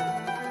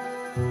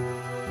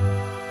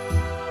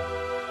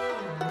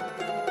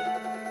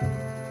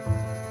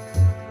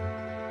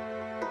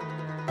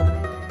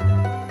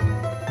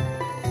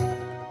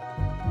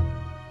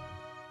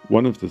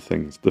 One of the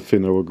things the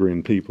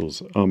Finno-Ugrian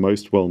peoples are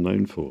most well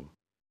known for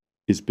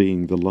is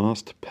being the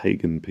last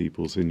pagan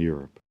peoples in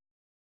Europe,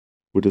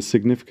 with a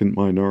significant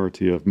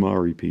minority of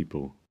Mari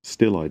people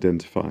still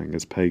identifying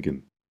as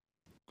pagan.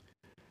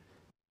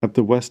 At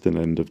the western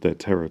end of their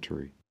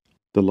territory,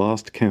 the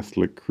last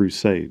Catholic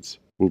crusades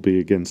will be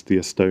against the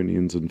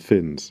Estonians and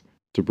Finns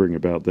to bring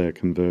about their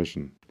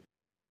conversion.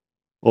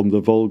 On the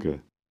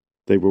Volga,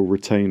 they will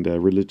retain their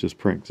religious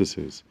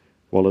practices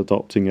while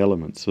adopting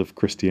elements of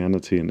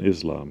Christianity and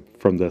Islam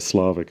from their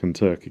Slavic and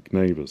Turkic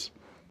neighbours.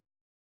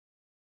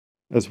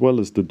 As well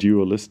as the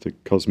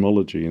dualistic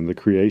cosmology and the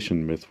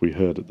creation myth we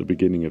heard at the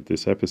beginning of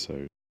this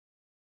episode,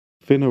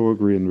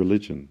 Finno-Ugrian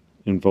religion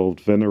involved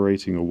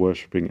venerating or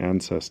worshipping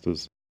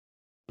ancestors,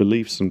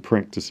 beliefs and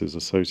practices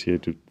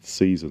associated with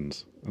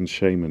seasons, and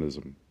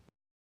shamanism.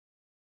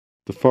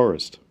 The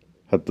forest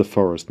had the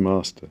forest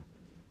master,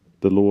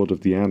 the lord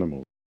of the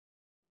animals,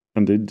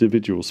 and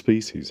individual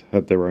species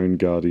had their own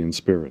guardian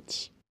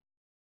spirits.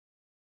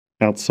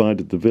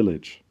 Outside of the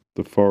village,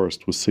 the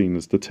forest was seen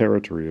as the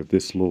territory of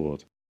this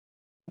lord,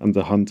 and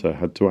the hunter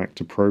had to act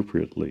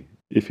appropriately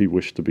if he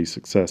wished to be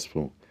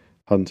successful,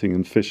 hunting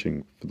and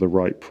fishing for the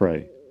right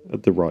prey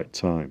at the right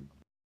time.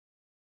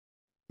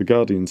 The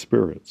guardian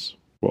spirits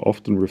were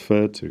often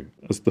referred to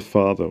as the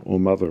father or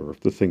mother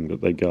of the thing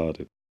that they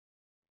guarded,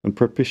 and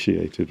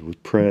propitiated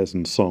with prayers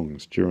and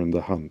songs during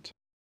the hunt.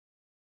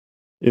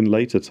 In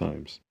later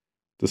times,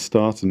 the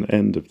start and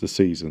end of the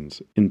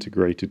seasons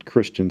integrated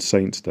Christian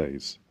saints'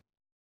 days.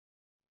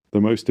 The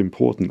most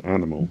important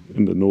animal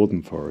in the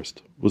northern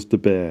forest was the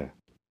bear,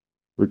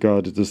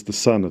 regarded as the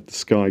son of the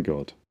sky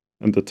god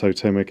and the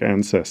totemic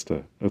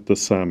ancestor of the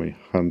Sami,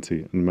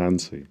 Hanti, and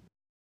Mansi.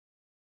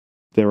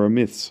 There are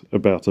myths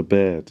about a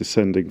bear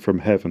descending from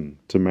heaven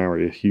to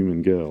marry a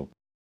human girl,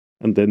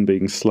 and then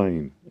being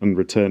slain and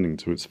returning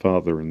to its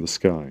father in the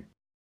sky.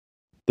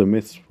 The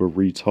myths were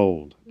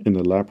retold in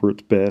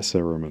elaborate bear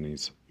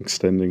ceremonies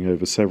extending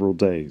over several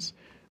days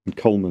and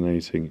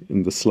culminating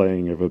in the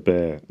slaying of a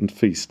bear and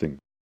feasting,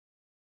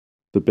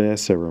 The bear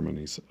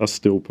ceremonies are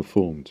still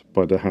performed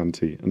by the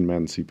Hanti and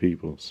Mansi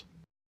peoples.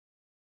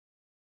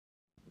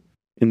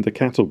 In the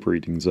cattle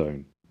breeding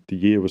zone, the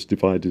year was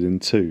divided in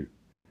two,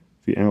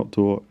 the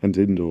outdoor and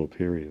indoor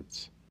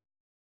periods.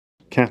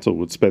 Cattle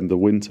would spend the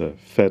winter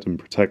fed and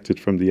protected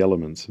from the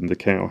elements in the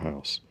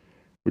cowhouse,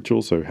 which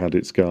also had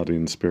its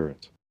guardian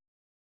spirit.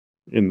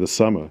 In the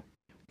summer,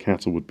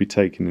 cattle would be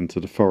taken into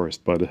the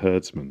forest by the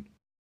herdsman.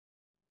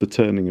 The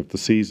turning of the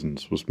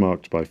seasons was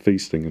marked by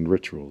feasting and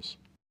rituals.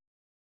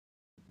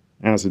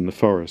 As in the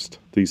forest,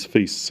 these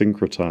feasts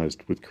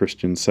syncretized with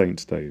Christian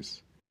saints'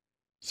 days.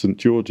 St.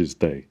 George's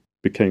Day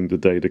became the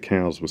day the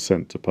cows were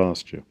sent to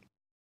pasture.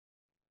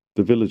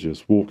 The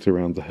villagers walked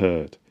around the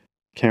herd,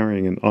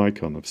 carrying an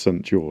icon of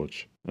St.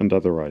 George and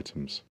other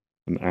items,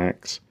 an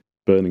axe,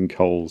 burning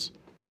coals,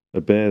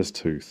 a bear's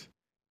tooth,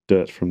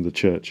 dirt from the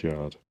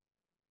churchyard.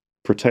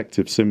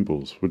 Protective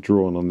symbols were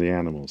drawn on the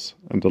animals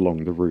and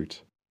along the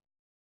route.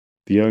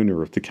 The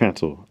owner of the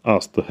cattle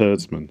asked the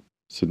herdsman,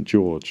 St.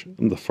 George,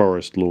 and the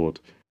forest lord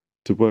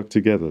to work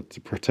together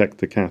to protect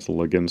the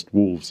cattle against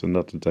wolves and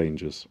other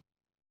dangers.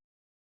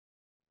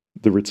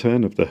 The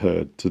return of the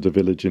herd to the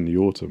village in the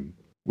autumn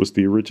was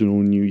the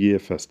original New Year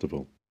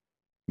festival,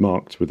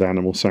 marked with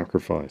animal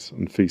sacrifice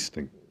and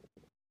feasting.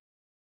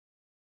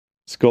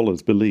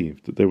 Scholars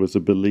believe that there was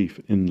a belief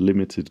in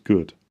limited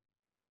good.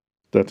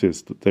 That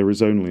is, that there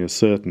is only a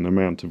certain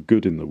amount of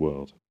good in the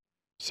world,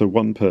 so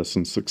one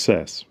person's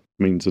success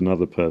means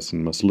another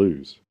person must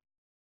lose.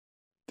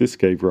 This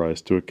gave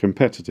rise to a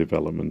competitive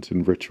element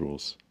in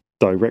rituals,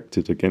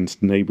 directed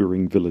against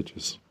neighbouring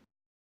villages.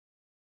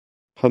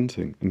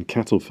 Hunting and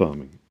cattle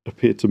farming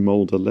appeared to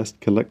mould a less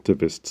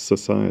collectivist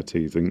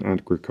society than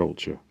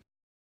agriculture.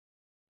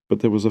 But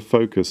there was a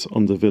focus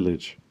on the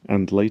village,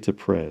 and later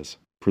prayers,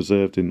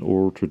 preserved in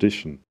oral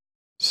tradition,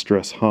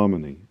 stress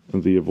harmony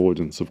and the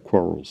avoidance of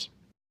quarrels.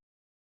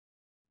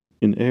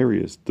 In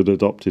areas that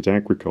adopted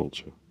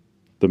agriculture,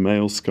 the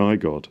male sky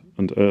god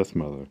and earth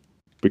mother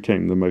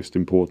became the most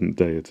important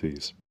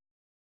deities.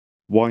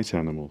 White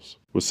animals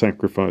were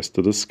sacrificed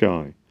to the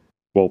sky,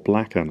 while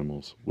black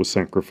animals were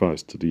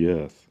sacrificed to the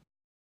earth.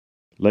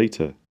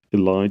 Later,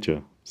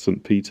 Elijah,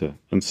 St. Peter,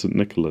 and St.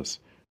 Nicholas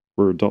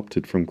were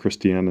adopted from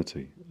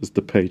Christianity as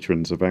the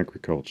patrons of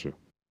agriculture.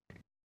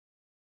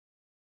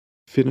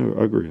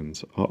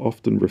 Finno-Ugrians are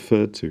often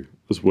referred to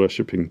as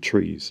worshipping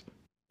trees,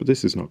 but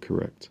this is not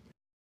correct.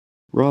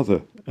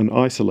 Rather, an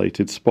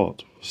isolated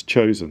spot was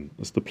chosen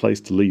as the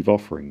place to leave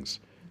offerings,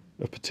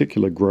 a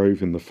particular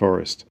grove in the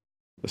forest,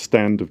 a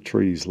stand of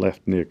trees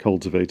left near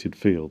cultivated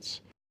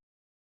fields.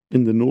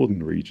 In the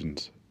northern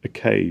regions, a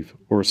cave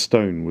or a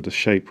stone with a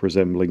shape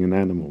resembling an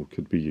animal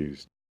could be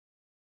used,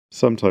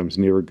 sometimes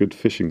near a good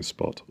fishing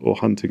spot or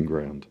hunting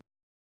ground,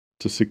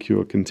 to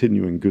secure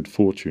continuing good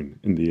fortune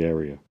in the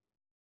area.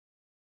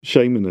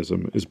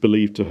 Shamanism is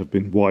believed to have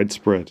been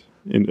widespread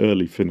in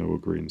early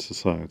Finno-Ugrian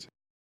society,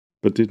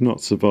 but did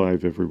not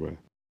survive everywhere.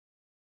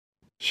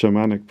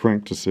 Shamanic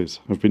practices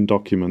have been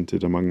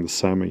documented among the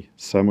Sami,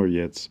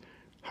 Samoyeds,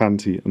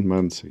 Hanti and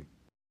Mansi.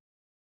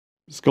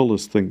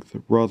 Scholars think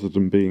that rather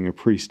than being a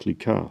priestly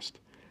caste,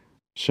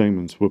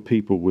 shamans were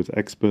people with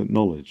expert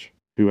knowledge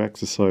who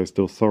exercised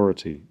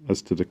authority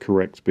as to the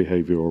correct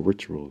behavior or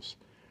rituals.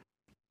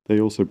 They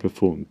also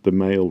performed the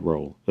male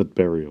role at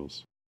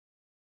burials.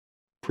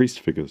 Priest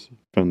figures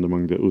found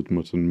among the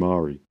Udmurt and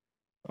Mari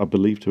are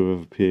believed to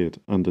have appeared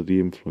under the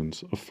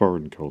influence of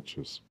foreign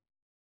cultures.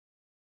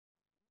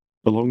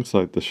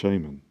 Alongside the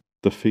shaman,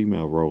 the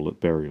female role at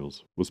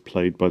burials was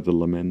played by the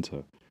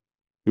lamenter,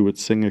 who would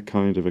sing a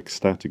kind of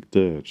ecstatic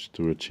dirge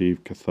to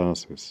achieve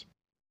catharsis.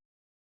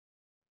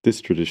 This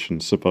tradition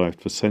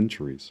survived for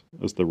centuries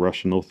as the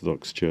Russian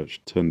Orthodox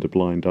Church turned a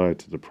blind eye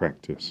to the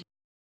practice,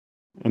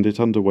 and it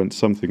underwent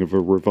something of a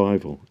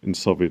revival in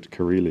Soviet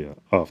Karelia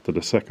after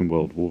the Second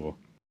World War.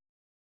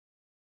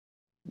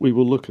 We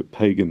will look at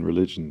pagan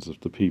religions of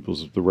the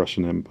peoples of the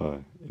Russian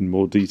Empire in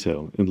more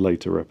detail in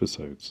later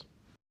episodes.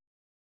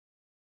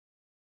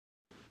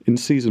 In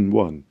Season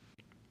 1,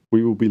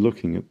 we will be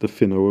looking at the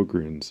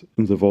Finno-Ugrians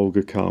in the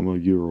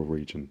Volga-Kama-Ural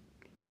region.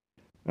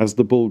 As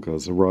the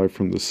Bulgars arrived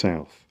from the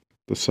south,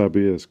 the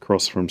Sabirs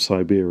crossed from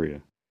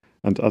Siberia,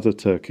 and other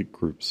Turkic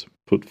groups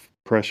put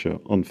pressure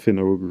on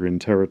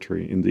Finno-Ugrian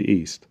territory in the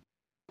east.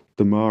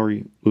 The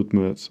Mari,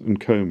 Udmurts, and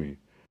Komi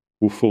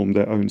will form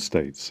their own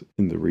states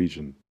in the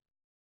region.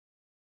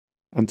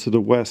 And to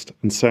the west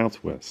and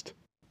southwest,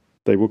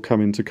 they will come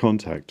into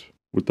contact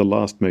with the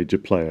last major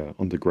player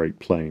on the Great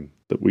Plain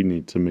that we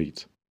need to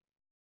meet.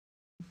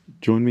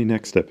 Join me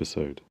next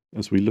episode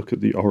as we look at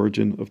the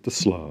origin of the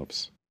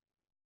Slavs.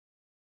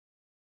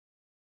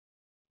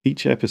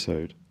 Each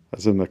episode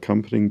has an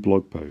accompanying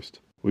blog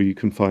post where you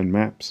can find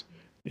maps,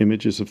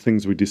 images of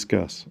things we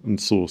discuss, and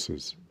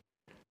sources.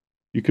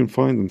 You can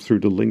find them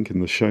through the link in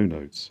the show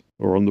notes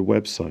or on the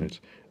website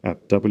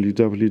at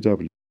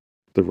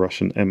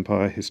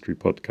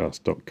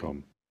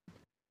www.therussianempirehistorypodcast.com.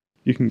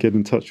 You can get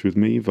in touch with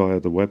me via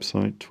the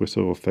website,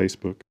 Twitter or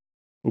Facebook,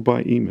 or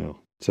by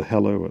email to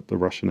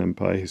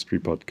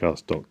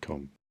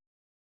hello@therussianempirehistorypodcast.com.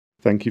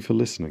 Thank you for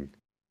listening.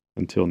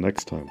 Until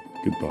next time,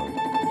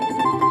 goodbye.